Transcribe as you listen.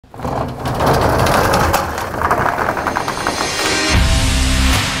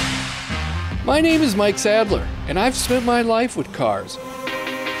My name is Mike Sadler, and I've spent my life with cars.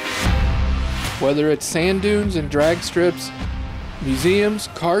 Whether it's sand dunes and drag strips, museums,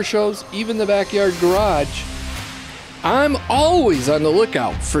 car shows, even the backyard garage, I'm always on the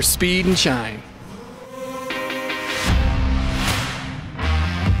lookout for speed and shine.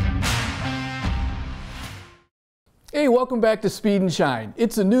 Hey, welcome back to Speed and Shine.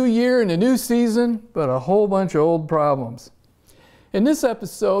 It's a new year and a new season, but a whole bunch of old problems. In this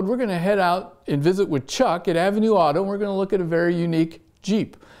episode, we're going to head out and visit with Chuck at Avenue Auto, and we're going to look at a very unique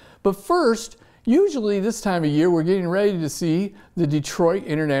Jeep. But first, usually this time of year, we're getting ready to see the Detroit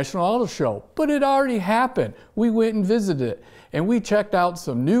International Auto Show, but it already happened. We went and visited it, and we checked out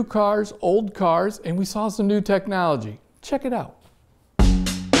some new cars, old cars, and we saw some new technology. Check it out.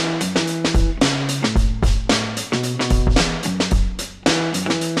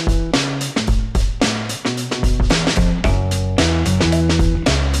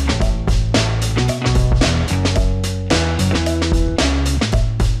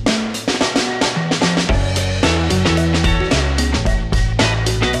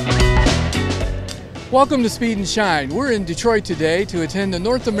 Welcome to Speed and Shine. We're in Detroit today to attend the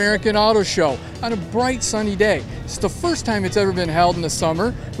North American Auto Show on a bright sunny day. It's the first time it's ever been held in the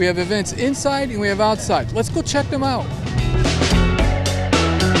summer. We have events inside and we have outside. Let's go check them out.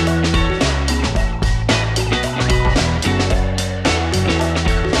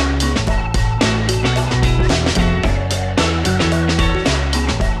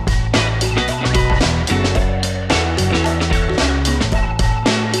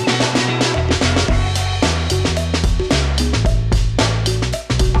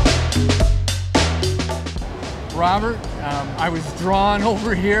 Robert, I was drawn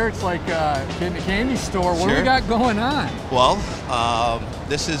over here. It's like in a candy store. What do we got going on? Well,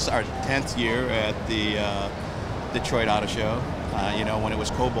 this is our 10th year at the Detroit Auto Show. You know, when it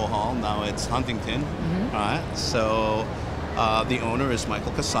was Cobo Hall, now it's Huntington. All right. So the owner is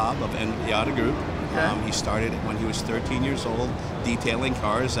Michael Kassab of the Auto Group. Okay. He started when he was 13 years old, detailing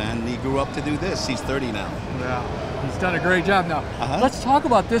cars, and he grew up to do this. He's 30 now. Yeah, he's done a great job now. Let's talk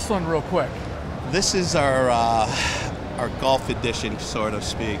about this one real quick. This is our golf edition, so to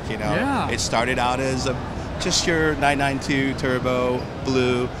speak. You know, It started out as just your 992 turbo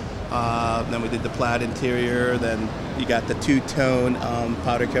blue. Then we did the plaid interior. Then you got the two-tone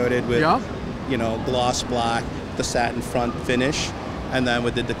powder coated with, you know, gloss black, the satin front finish, and then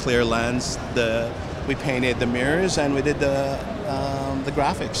we did the clear lens. We painted the mirrors and we did the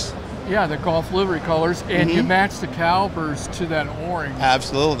graphics. Yeah, the golf livery colors, and you match the calipers to that orange.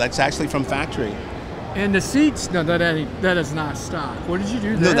 Absolutely, that's actually from factory. And the seats, no, that is not stock. What did you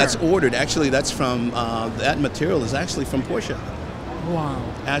do there? No, that's ordered. Actually, that's from, that material is actually from Porsche. Wow.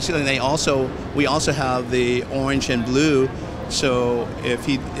 Actually, we also have the orange and blue, so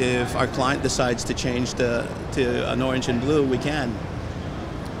if our client decides to change to an orange and blue, we can.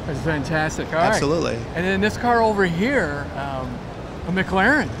 That's fantastic. All Absolutely. Right. And then this car over here, a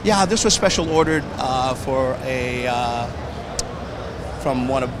McLaren. Yeah, this was special ordered for from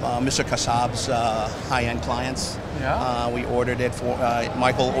one of Mr. Kassab's high-end clients. Yeah. We ordered it for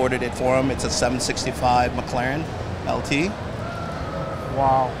Michael ordered it for him. It's a 765 McLaren LT.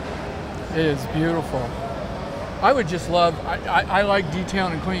 Wow, it is beautiful. I would just love. I like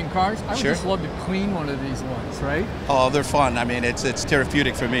detailing and cleaning cars. I would just love to clean one of these ones, right? Oh, they're fun. I mean, it's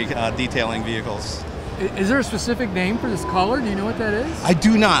therapeutic for me detailing vehicles. Is there a specific name for this color? Do you know what that is? I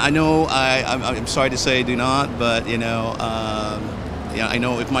do not. I know. I'm sorry to say, I do not. But you know, yeah, I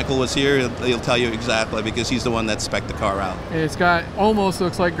know if Michael was here, he'll tell you exactly because he's the one that spec'd the car out. It's got almost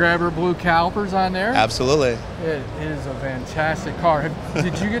looks like grabber blue calipers on there. Absolutely. It is a fantastic car.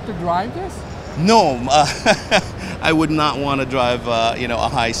 Did you get to drive this? No, I would not want to drive, you know, a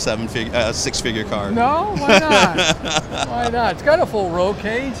high six-figure car. No, why not? Why not? It's got a full roll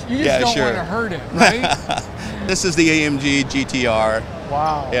cage. You just don't want to hurt it, right? This is the AMG GTR.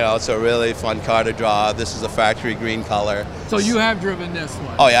 Wow. You know, it's a really fun car to drive. This is a factory green color. So you have driven this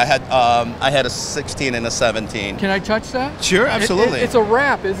one? Oh yeah, I had a 16 and a 17. Can I touch that? Sure, absolutely. It's a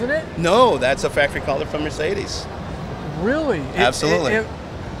wrap, isn't it? No, that's a factory color from Mercedes. Really? Absolutely.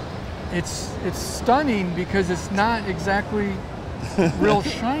 It's stunning because it's not exactly real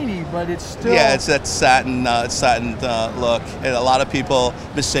shiny, but it's still... Yeah, it's that satin look. And a lot of people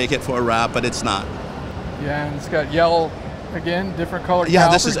mistake it for a wrap, but it's not. Yeah, and it's got yellow, again, different color.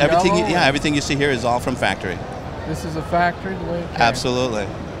 Yeah, this is everything. Yeah, everything you see here is all from factory. This is a factory the way it came. Absolutely.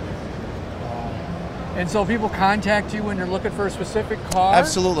 And so people contact you when they're looking for a specific car?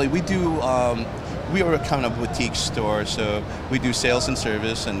 Absolutely. We do. We are a kind of boutique store, so we do sales and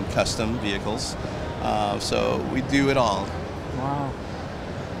service and custom vehicles. So we do it all. Wow.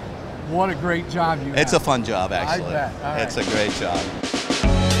 What a great job you have. It's a fun job, actually. I bet. All right. It's a great job.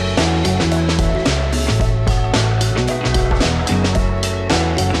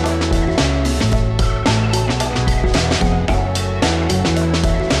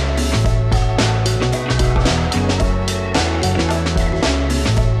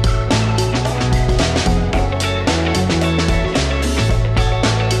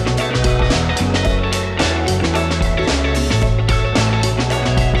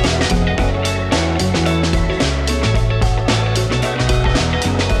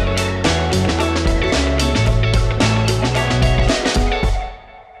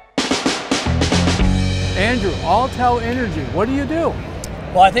 Andrew, Autel Energy, what do you do?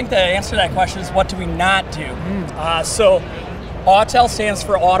 Well, I think the answer to that question is what do we not do? So Autel stands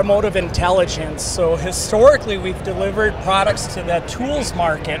for Automotive Intelligence. So historically, we've delivered products to the tools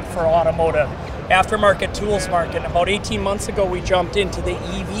market for automotive, aftermarket tools market. About 18 months ago, we jumped into the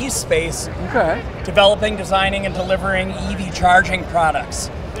EV space, developing, designing, and delivering EV charging products.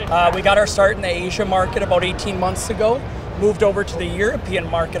 We got our start in the Asia market about 18 months ago, moved over to the European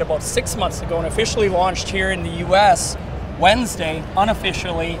market about 6 months ago, and officially launched here in the US Wednesday,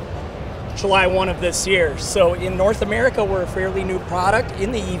 unofficially, July 1 of this year. So in North America, we're a fairly new product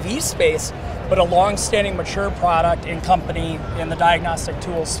in the EV space, but a long-standing mature product and company in the diagnostic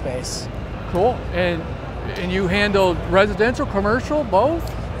tools space. Cool. And you handle residential, commercial,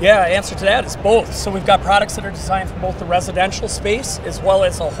 both? Yeah, answer to that is both. So we've got products that are designed for both the residential space as well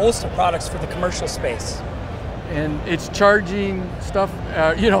as a host of products for the commercial space. And it's charging stuff,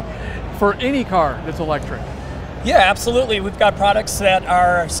 you know, for any car that's electric. Yeah, absolutely. We've got products that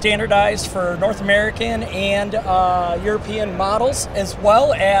are standardized for North American and European models, as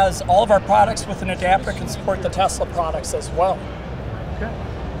well as all of our products with an adapter can support the Tesla products as well. Okay.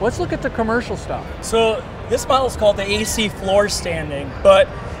 Let's look at the commercial stuff. So this model is called the AC floor standing, but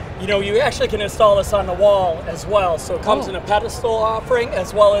you know, you actually can install this on the wall as well. So it comes in a pedestal offering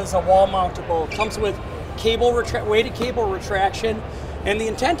as well as a wall mountable. It comes with weighted cable retraction, and the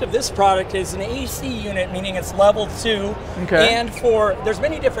intent of this product is an AC unit, meaning it's level 2. And there's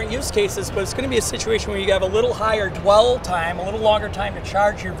many different use cases, but it's going to be a situation where you have a little higher dwell time, a little longer time to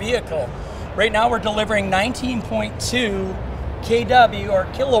charge your vehicle. Right now we're delivering 19.2 kW or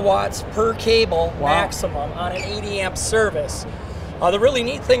kilowatts per cable maximum on an 80 amp service. The really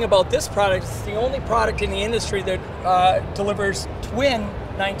neat thing about this product is it's the only product in the industry that delivers twin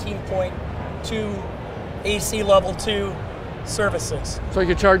 19.2 AC level 2 services. So you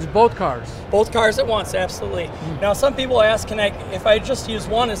can charge both cars? Both cars at once, absolutely. Now some people ask, if I just use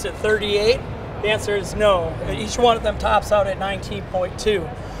one, is it 38? The answer is no. Each one of them tops out at 19.2.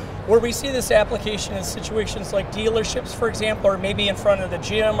 Where we see this application is situations like dealerships, for example, or maybe in front of the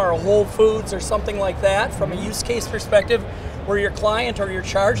gym or a Whole Foods or something like that, from a use case perspective, where your client or your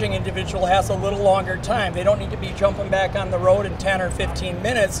charging individual has a little longer time. They don't need to be jumping back on the road in 10 or 15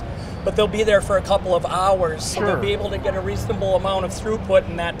 minutes, but they'll be there for a couple of hours, so they'll be able to get a reasonable amount of throughput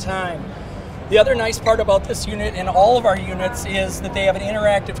in that time. The other nice part about this unit and all of our units is that they have an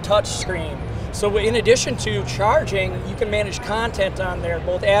interactive touch screen. So in addition to charging, you can manage content on there,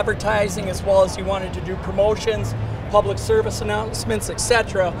 both advertising as well as you wanted to do promotions, public service announcements,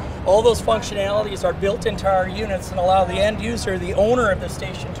 etc. All those functionalities are built into our units and allow the end user, the owner of the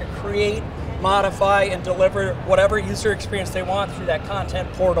station, to create, modify, and deliver whatever user experience they want through that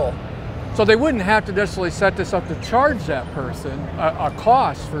content portal. So they wouldn't have to necessarily set this up to charge that person a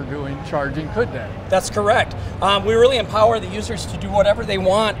cost for doing charging, could they? That's correct. We really empower the users to do whatever they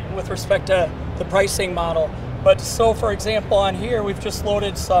want with respect to the pricing model. But so, for example, on here we've just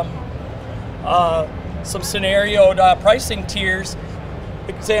loaded some scenarioed pricing tiers.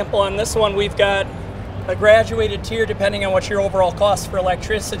 Example on this one, we've got a graduated tier depending on what your overall cost for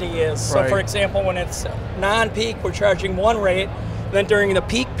electricity is. So, for example, when it's non-peak, we're charging one rate. Then during the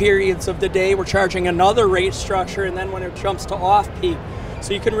peak periods of the day, we're charging another rate structure, and then when it jumps to off-peak.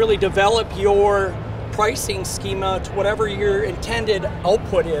 So you can really develop your pricing schema to whatever your intended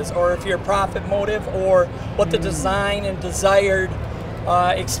output is, or if you're profit motive, or what the design and desired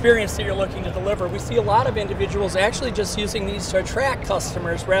experience that you're looking to deliver. We see a lot of individuals actually just using these to attract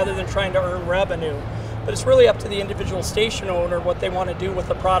customers rather than trying to earn revenue. But it's really up to the individual station owner what they want to do with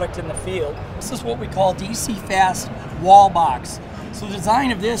the product in the field. This is what we call DC Fast Wall Box. So the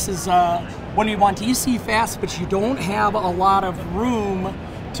design of this is when you want DC fast, but you don't have a lot of room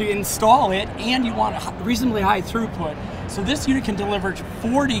to install it, and you want reasonably high throughput. So this unit can deliver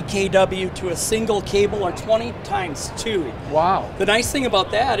 40 kW to a single cable, or 20 times 2. Wow. The nice thing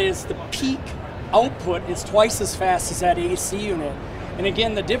about that is the peak output is twice as fast as that AC unit. And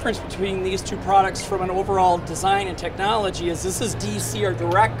again, the difference between these two products from an overall design and technology is this is DC or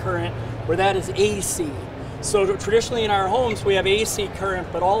direct current, where that is AC. So traditionally in our homes we have AC current,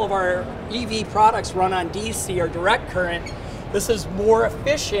 but all of our EV products run on DC or direct current. This is more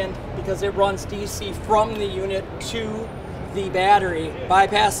efficient because it runs DC from the unit to the battery,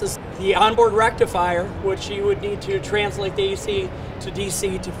 bypasses the onboard rectifier, which you would need to translate the AC to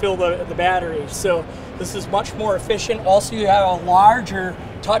DC to fill the battery. So this is much more efficient. Also, you have a larger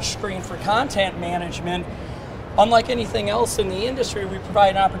touchscreen for content management. Unlike anything else in the industry, we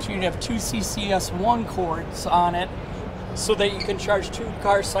provide an opportunity to have 2 CCS1 cords on it so that you can charge 2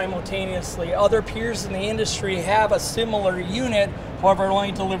 cars simultaneously. Other peers in the industry have a similar unit, however it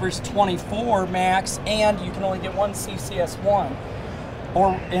only delivers 24 max, and you can only get 1 CCS1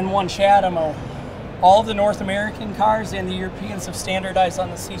 or in 1 CHAdeMO. All of the North American cars and the Europeans have standardized on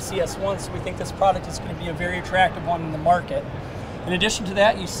the CCS1, so we think this product is going to be a very attractive one in the market. In addition to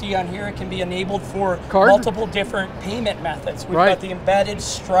that, you see on here it can be enabled for multiple different payment methods. We've got the embedded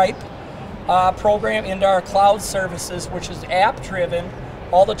Stripe program into our cloud services, which is app driven.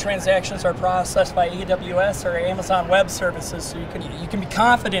 All the transactions are processed by AWS or Amazon Web Services, so you can be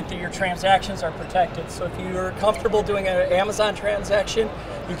confident that your transactions are protected. So if you're comfortable doing an Amazon transaction,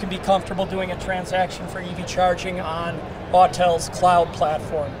 you can be comfortable doing a transaction for EV charging on Autel's cloud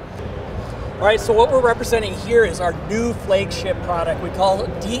platform. All right, so what we're representing here is our new flagship product. We call it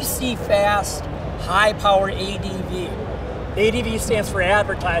DC Fast High Power ADV. ADV stands for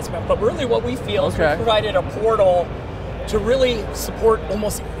advertisement, but really what we feel is we provided a portal to really support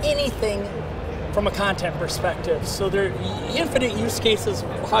almost anything from a content perspective. So there are infinite use cases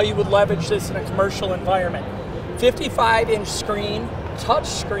of how you would leverage this in a commercial environment. 55-inch screen, touch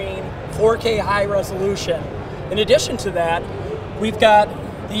screen, 4K high resolution. In addition to that, we've got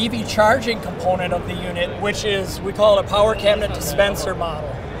the EV charging component of the unit, which is, we call it a power cabinet dispenser model.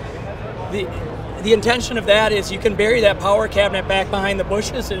 The intention of that is you can bury that power cabinet back behind the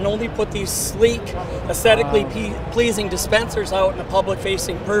bushes and only put these sleek, aesthetically pleasing dispensers out in the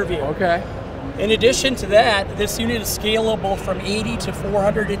public-facing purview. In addition to that, this unit is scalable from 80 to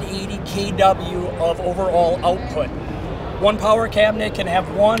 480 kW of overall output. One power cabinet can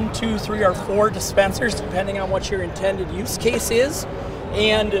have 1, 2, 3, or 4 dispensers, depending on what your intended use case is.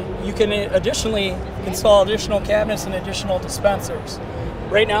 And you can additionally install additional cabinets and additional dispensers.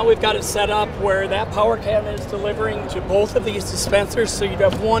 Right now we've got it set up where that power cabinet is delivering to both of these dispensers, so you'd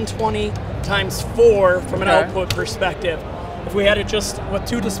have 120 times 4 from an output perspective. If we had it just with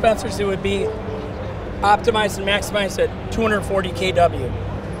 2 dispensers, it would be optimized and maximized at 240 kW.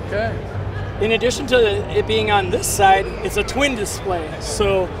 In addition to it being on this side, it's a twin display.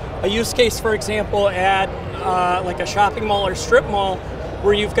 So a use case, for example, at like a shopping mall or strip mall,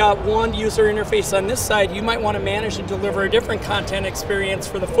 where you've got one user interface on this side, you might want to manage and deliver a different content experience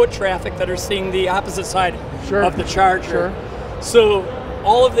for the foot traffic that are seeing the opposite side of the charger. So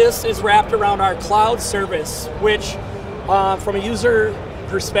all of this is wrapped around our cloud service, which from a user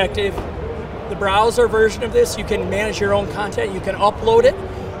perspective, the browser version of this, you can manage your own content, you can upload it,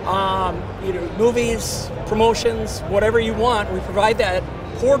 movies, promotions, whatever you want. We provide that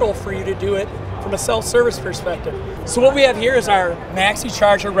portal for you to do it from a self-service perspective. So what we have here is our Maxi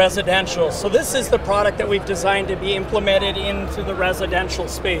Charger Residential. So this is the product that we've designed to be implemented into the residential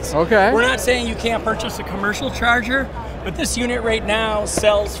space. We're not saying you can't purchase a commercial charger, but this unit right now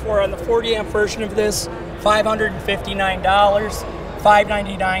sells for, on the 40 amp version of this, $559,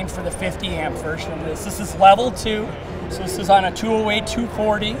 $599 for the 50 amp version of this. This is level 2, so this is on a 208,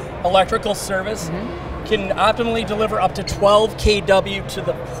 240 electrical service. Can optimally deliver up to 12 kW to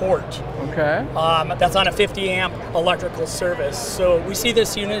the port. That's on a 50 amp electrical service. So we see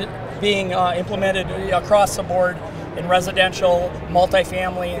this unit being implemented across the board in residential,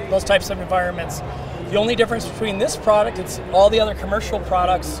 multifamily, those types of environments. The only difference between this product and all the other commercial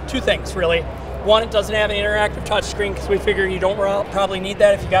products, 2 things really. One, it doesn't have an interactive touchscreen because we figure you don't probably need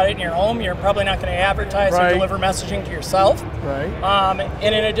that if you got it in your home. You're probably not going to advertise or deliver messaging to yourself. And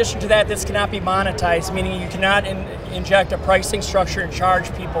in addition to that, this cannot be monetized, meaning you cannot inject a pricing structure and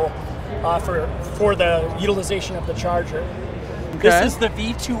charge people for the utilization of the charger. This is the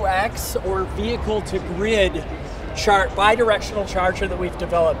V2X, or vehicle to grid bidirectional charger that we've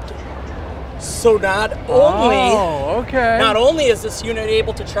developed. So not only is this unit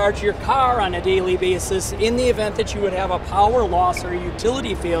able to charge your car on a daily basis, in the event that you would have a power loss or a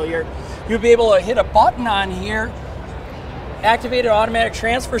utility failure, you'd be able to hit a button on here, activate an automatic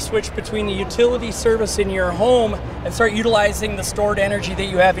transfer switch between the utility service in your home, and start utilizing the stored energy that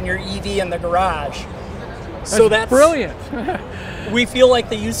you have in your EV in the garage. That's brilliant. We feel like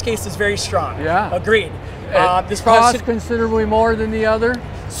the use case is very strong. Agreed. This costs considerably more than the other?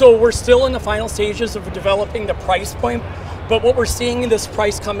 So we're still in the final stages of developing the price point, but what we're seeing this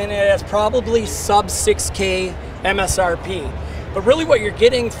price come in as probably sub 6K MSRP. But really what you're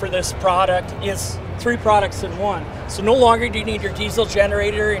getting for this product is 3 products in one. So no longer do you need your diesel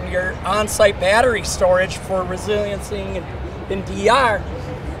generator and your on-site battery storage for resiliency and DR,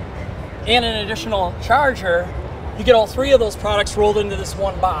 and an additional charger. You get all 3 of those products rolled into this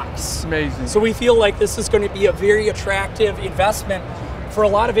one box. Amazing. So we feel like this is going to be a very attractive investment for a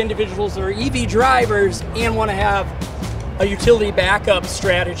lot of individuals that are EV drivers and want to have a utility backup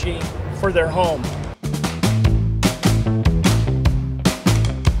strategy for their home.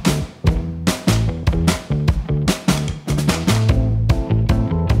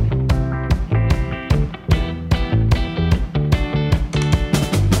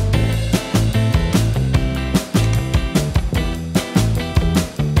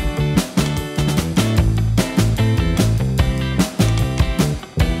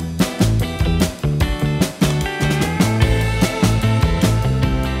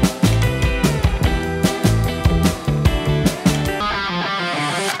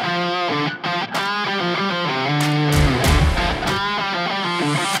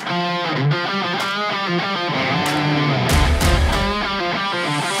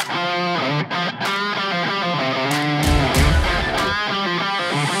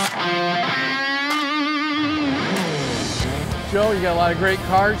 Joe, you got a lot of great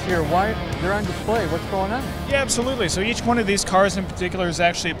cars here. Why they're on display? What's going on? Yeah, absolutely. So each one of these cars in particular is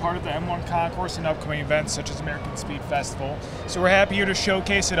actually a part of the M1 concourse and upcoming events such as American Speed Festival. So we're happy here to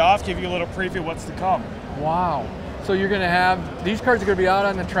showcase it off, give you a little preview of what's to come. Wow. So you're going to have, these cars are going to be out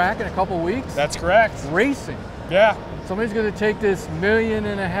on the track in a couple weeks? That's correct. Racing. Yeah. Somebody's going to take this $1.5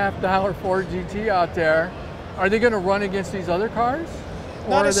 million Ford GT out there. Are they going to run against these other cars?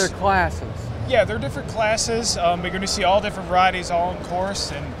 Or are there classes? Yeah, they're different classes. You're going to see all different varieties all in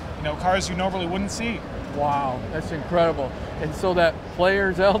course, and cars you normally wouldn't see. Wow, that's incredible. And so that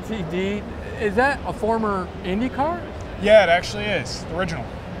Players LTD, is that a former Indy car? Yeah, it actually is, the original.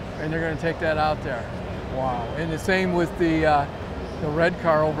 And they're going to take that out there. Wow. And the same with the red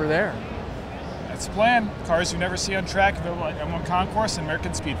car over there. That's the plan. Cars you never see on track available at M1 Concourse and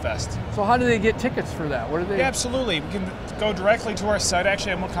American Speed Fest. So how do they get tickets for that? What do they? Yeah, absolutely. We can go directly to our site,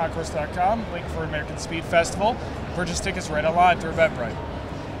 actually, m1concourse.com, link for American Speed Festival. Purchase tickets right online through Eventbrite.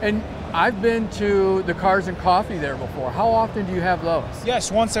 And I've been to the Cars and Coffee there before. How often do you have those?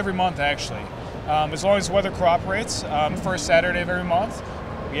 Yes, once every month, actually. As long as weather cooperates, first Saturday of every month,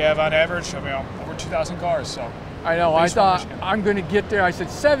 we have on average, over 2,000 cars. So. I know, I thought I'm going to get there. I said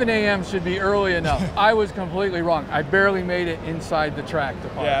 7 a.m. should be early enough. I was completely wrong. I barely made it inside the track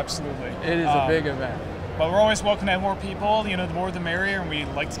department. Yeah, absolutely. It is a big event. But we're always welcome to have more people. The more the merrier, and we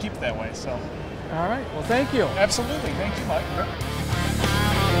like to keep it that way. So. All right, well, thank you. Absolutely, thank you, Mike.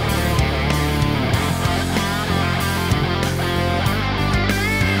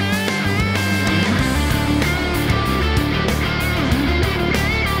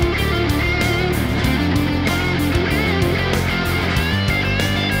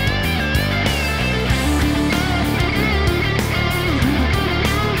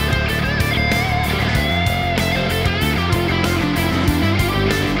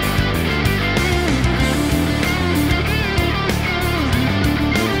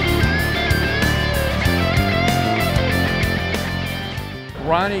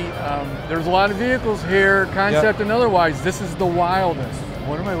 Ronnie, there's a lot of vehicles here, concept and otherwise. This is the wildest.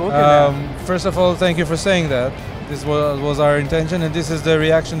 What am I looking at? First of all, thank you for saying that. This was our intention, and this is the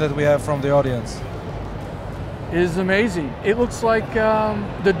reaction that we have from the audience. It is amazing. It looks like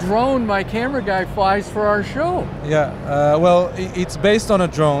the drone my camera guy flies for our show. Yeah, well, it's based on a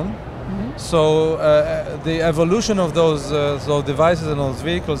drone. So the evolution of those devices and those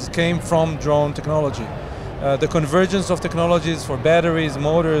vehicles came from drone technology. The convergence of technologies for batteries,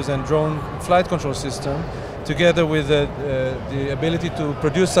 motors, and drone flight control system, together with the ability to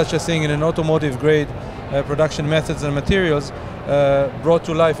produce such a thing in an automotive-grade production methods and materials, brought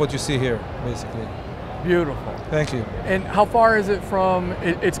to life what you see here, basically. Beautiful. Thank you. And how far is it from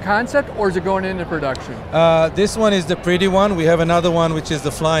its concept, or is it going into production? This one is the pretty one. We have another one, which is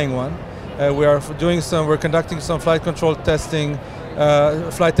the flying one. We're conducting some flight control testing,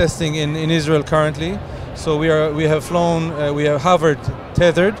 flight testing in Israel currently. So we have flown, we have hovered,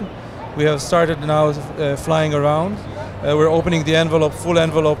 tethered. We have started now flying around. We're opening the envelope, full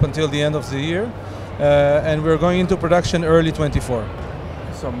envelope, until the end of the year, and we're going into production early 24.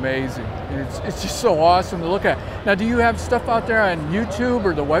 It's amazing. It's just so awesome to look at. Now, do you have stuff out there on YouTube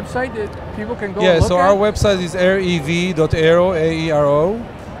or the website that people can go look at? Yeah, so our website is rev.aero, A-E-R-O,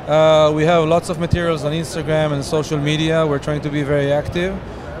 We have lots of materials on Instagram and social media. We're trying to be very active.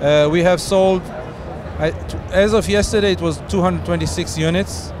 We have sold, as of yesterday, it was 226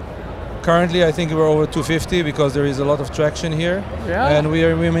 units. Currently, I think we're over 250 because there is a lot of traction here. Yeah. And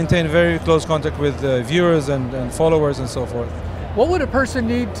we maintain very close contact with viewers and followers and so forth. What would a person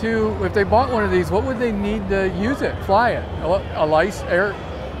need to, if they bought one of these, what would they need to use it, fly it?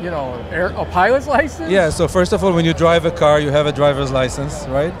 A pilot's license? Yeah, so first of all, when you drive a car, you have a driver's license,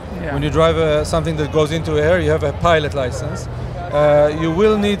 right? Yeah. When you drive something that goes into air, you have a pilot license. You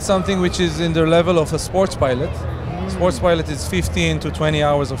will need something which is in the level of a sports pilot. Sports pilot is 15 to 20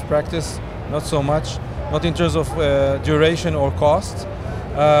 hours of practice, not so much, not in terms of duration or cost.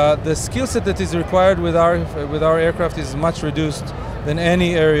 The skill set that is required with our aircraft is much reduced than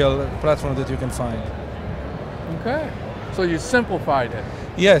any aerial platform that you can find. Okay, so you simplified it.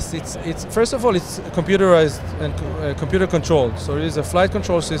 Yes, it's first of all it's computerized and computer controlled. So it is a flight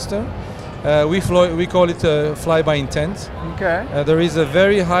control system. We call it fly by intent. Okay. There is a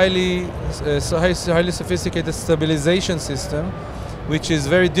very highly sophisticated stabilization system, which is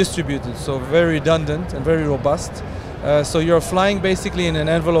very distributed, so very redundant and very robust. So you're flying basically in an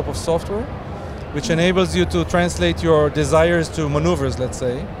envelope of software, which enables you to translate your desires to maneuvers, let's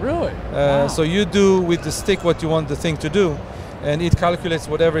say. Really? Wow. So you do with the stick what you want the thing to do, and it calculates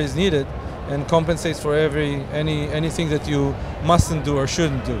whatever is needed and compensates for anything that you mustn't do or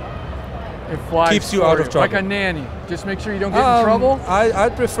shouldn't do. It flies keeps you out of trouble. Like a nanny. Just make sure you don't get in trouble?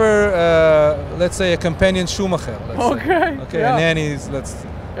 I'd prefer, let's say, a companion Schumacher. Okay. Okay, yeah. a nanny is,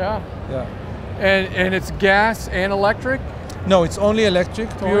 Yeah. Yeah. And it's gas and electric? No, it's only electric,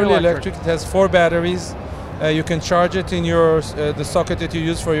 purely electric. It has 4 batteries. You can charge it in your the socket that you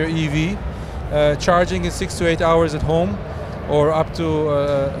use for your EV. Charging is 6 to 8 hours at home, or up to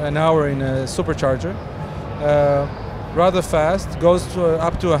an hour in a supercharger. Rather fast, goes to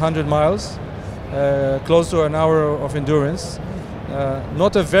up to 100 miles, close to an hour of endurance.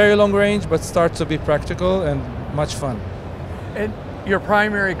 Not a very long range, but starts to be practical and much fun. And your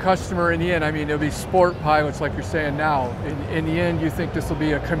primary customer in the end, I mean, it'll be sport pilots like you're saying now. In the end, you think this will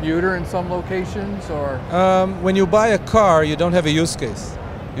be a commuter in some locations, or? When you buy a car, you don't have a use case.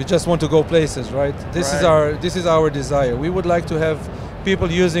 You just want to go places, right? This is our desire. We would like to have people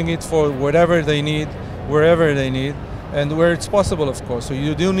using it for whatever they need, wherever they need, and where it's possible, of course. So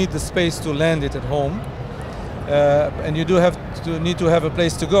you do need the space to land it at home, and you do need to have a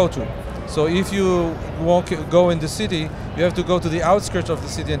place to go to. So if you go in the city, you have to go to the outskirts of the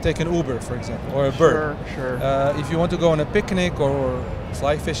city and take an Uber, for example, or a bird. Sure. If you want to go on a picnic or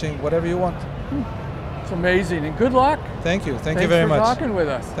fly fishing, whatever you want. It's amazing, and good luck. Thank you. Thank you very much. Thanks for talking with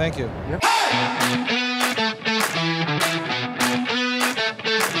us. Thank you. Yep.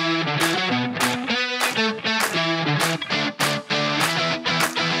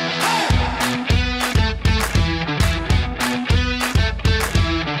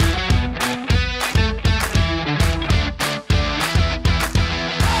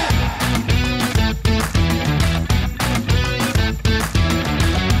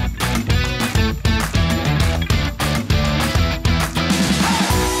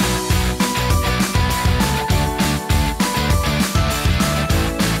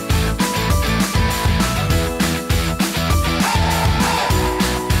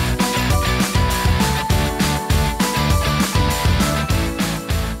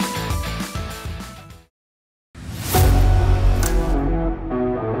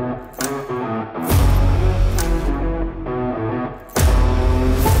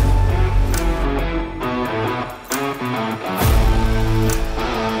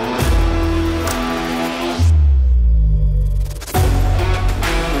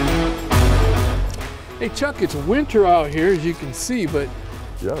 Hey Chuck, it's winter out here as you can see, but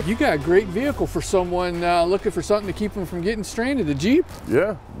you got a great vehicle for someone looking for something to keep them from getting stranded, the Jeep?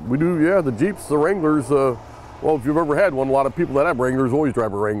 Yeah, we do, the Jeeps, the Wranglers, well, if you've ever had one, a lot of people that have Wranglers always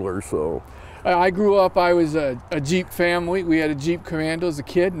drive a Wrangler, so. I grew up, I was a Jeep family. We had a Jeep Commando as a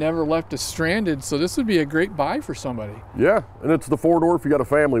kid, never left us stranded, so this would be a great buy for somebody. Yeah, and it's the 4-door if you got a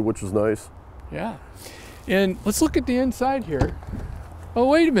family, which is nice. Yeah, and let's look at the inside here. Oh,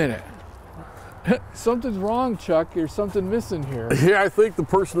 wait a minute. Something's wrong, Chuck. There's something missing here. Yeah, I think the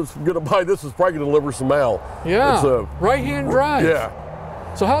person that's going to buy this is probably going to deliver some mail. Yeah, it's right-hand drive. Yeah.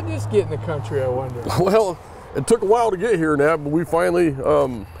 So how did this get in the country, I wonder? Well, it took a while to get here now, but we finally,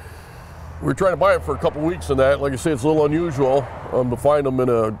 we were trying to buy it for a couple weeks and that. Like I say, it's a little unusual to find them in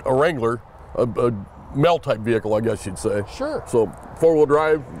a Wrangler, a mail-type vehicle, I guess you'd say. Sure. So 4-wheel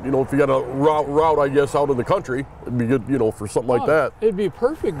drive, if you got a route, I guess, out in the country, it'd be good, for something like that. It'd be a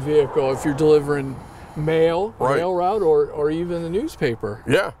perfect vehicle if you're delivering mail, Right. mail route, or even the newspaper.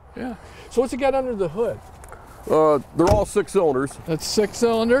 Yeah. Yeah. So what's it got under the hood? They're all 6 cylinders. That's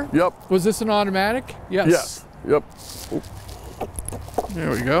 6-cylinder? Yep. Was this an automatic? Yes. Yes. Yep.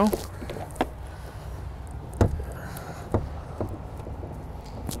 There we go.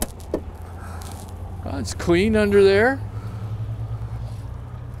 It's clean under there.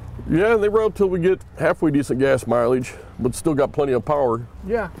 Yeah, they run till we get halfway decent gas mileage, but still got plenty of power.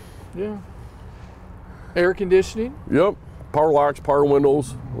 Yeah, yeah. Air conditioning? Yep. Power locks, power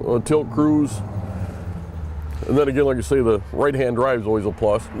windows, tilt cruise. And then again, like you say, the right-hand drive is always a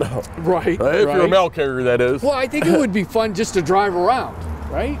plus. Right. If you're a mail carrier, that is. Well, I think it would be fun just to drive around,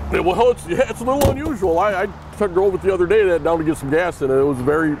 right? Well, it's a little unusual. I drove it the other day down to get some gas in it. It was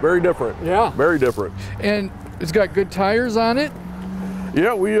very, very different. Yeah. Very different. And it's got good tires on it?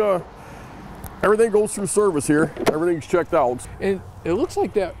 Yeah, everything goes through service here. Everything's checked out. And it looks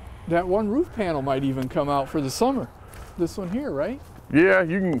like that one roof panel might even come out for the summer. This one here, right? Yeah,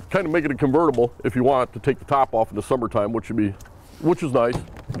 you can kind of make it a convertible if you want to take the top off in the summertime, which is nice.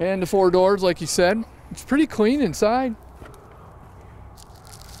 And the 4 doors, like you said. It's pretty clean inside.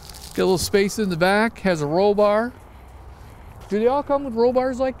 Got a little space in the back, has a roll bar. Do they all come with roll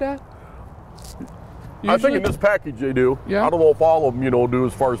bars like that? Usually? I think in this package they do. Yeah. I don't know if all of them, do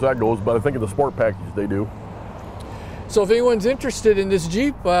as far as that goes, but I think in the sport package they do. So if anyone's interested in this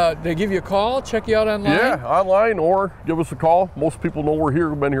Jeep, they give you a call, check you out online? Yeah, online or give us a call. Most people know we're here.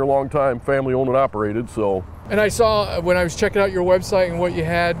 We've been here a long time, family owned and operated, so. And I saw when I was checking out your website and what you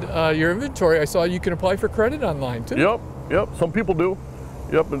had, your inventory, I saw you can apply for credit online too. Yep, some people do.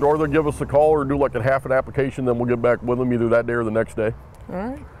 Yep, or they'll give us a call or do like a half an application, then we'll get back with them either that day or the next day. All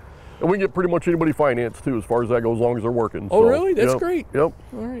right. And we can get pretty much anybody financed too, as far as that goes, as long as they're working. Oh, so, really? That's yep, great. Yep.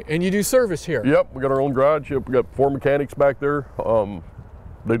 All right. And you do service here? Yep, we got our own garage. Yep, we got 4 mechanics back there.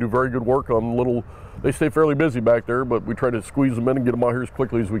 They do very good work on they stay fairly busy back there, but we try to squeeze them in and get them out here as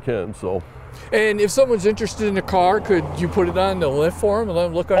quickly as we can, so. And if someone's interested in a car, could you put it on the lift for them and let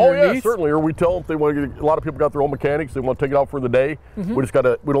them look underneath? Oh yeah, certainly. Or we tell them if they want to a lot of people got their own mechanics, they want to take it out for the day. Mm-hmm.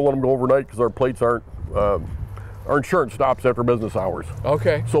 We don't let them go overnight because our plates aren't, our insurance stops after business hours.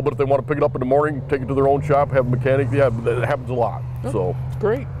 Okay. So, but if they want to pick it up in the morning, take it to their own shop, have a mechanic, yeah, that happens a lot, so.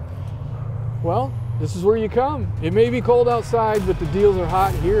 Great. Well, this is where you come. It may be cold outside, but the deals are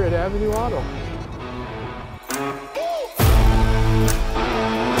hot here at Avenue Auto.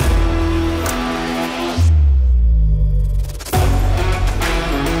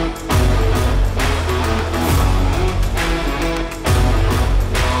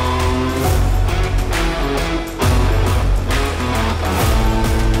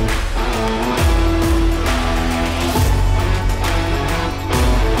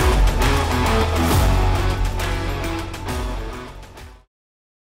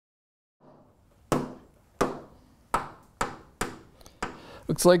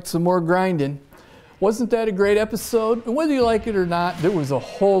 Looks like some more grinding. Wasn't that a great episode? And whether you like it or not, there was a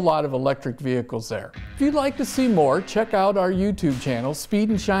whole lot of electric vehicles there. If you'd like to see more, check out our YouTube channel, Speed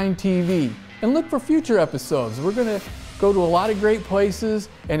and Shine TV, and look for future episodes. We're gonna go to a lot of great places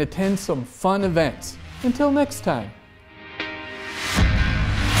and attend some fun events. Until next time.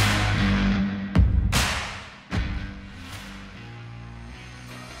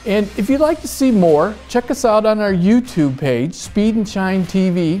 And if you'd like to see more, check us out on our YouTube page, Speed and Shine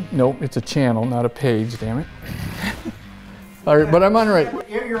TV. Nope, it's a channel, not a page, damn it. All right, but I'm on the right.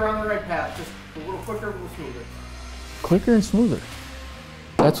 You're on the right path, just a little quicker, a little smoother. Quicker and smoother.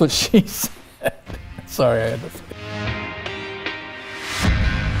 That's what she said. Sorry, I had to.